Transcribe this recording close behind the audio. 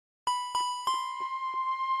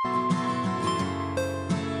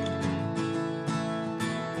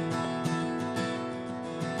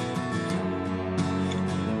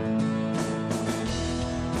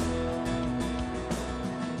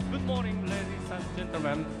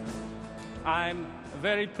gentlemen, I'm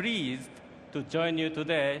very pleased to join you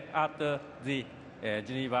today at the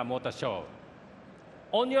Geneva Motor Show.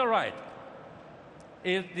 On your right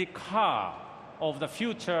is the car of the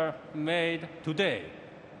future made today.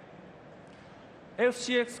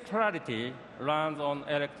 FCX Clarity runs on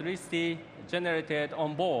electricity generated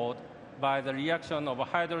on board by the reaction of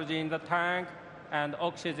hydrogen in the tank and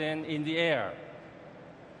oxygen in the air.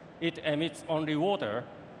 It emits only water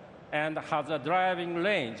and has a driving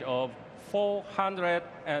range of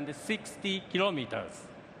 460 kilometers.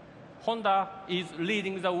 Honda is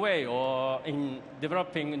leading the way in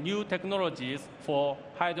developing new technologies for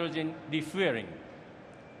hydrogen refueling.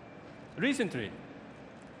 Recently,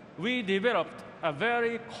 we developed a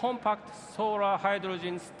very compact solar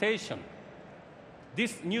hydrogen station.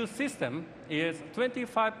 This new system is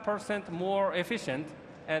 25% more efficient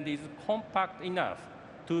and is compact enough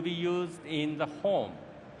to be used in the home.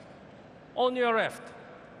 On your left,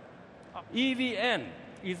 EVN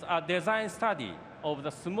is a design study of the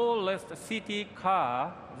smallest city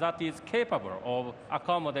car that is capable of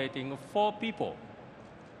accommodating 4 people.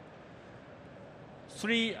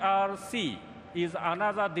 3RC is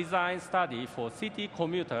another design study for city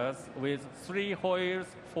commuters with 3 wheels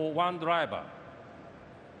for 1 driver.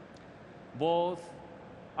 Both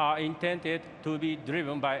are intended to be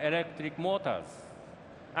driven by electric motors.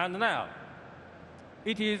 And now,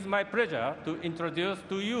 it is my pleasure to introduce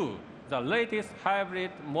to you the latest hybrid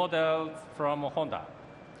models from Honda,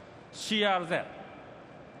 CRZ.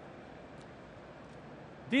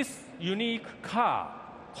 This unique car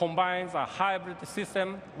combines a hybrid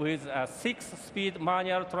system with a 6-speed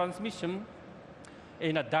manual transmission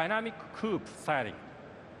in a dynamic coupe styling.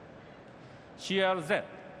 CRZ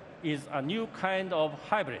is a new kind of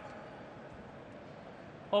hybrid.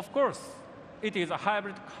 Of course, it is a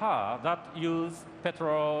hybrid car that uses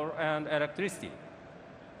petrol and electricity.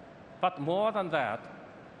 But more than that,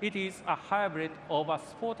 it is a hybrid of a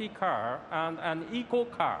sporty car and an eco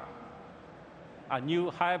car, a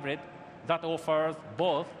new hybrid that offers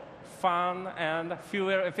both fun and fuel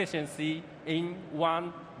efficiency in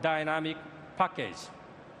one dynamic package.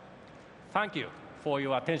 Thank you for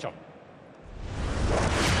your attention.